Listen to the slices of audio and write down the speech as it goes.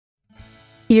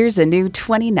Here's a new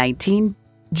 2019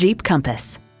 Jeep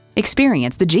Compass.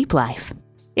 Experience the Jeep life.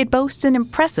 It boasts an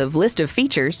impressive list of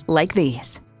features like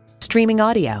these: streaming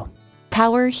audio,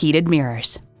 power heated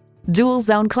mirrors, dual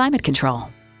zone climate control,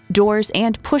 doors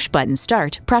and push-button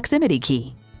start proximity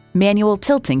key, manual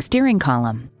tilting steering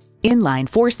column, inline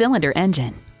 4-cylinder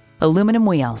engine, aluminum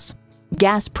wheels,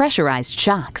 gas pressurized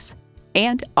shocks,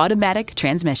 and automatic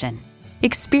transmission.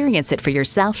 Experience it for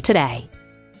yourself today.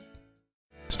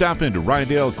 Stop into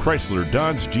Rydell Chrysler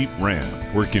Dodge Jeep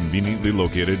Ram. We're conveniently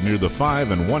located near the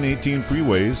 5 and 118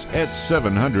 freeways at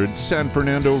 700 San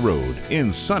Fernando Road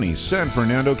in sunny San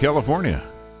Fernando, California.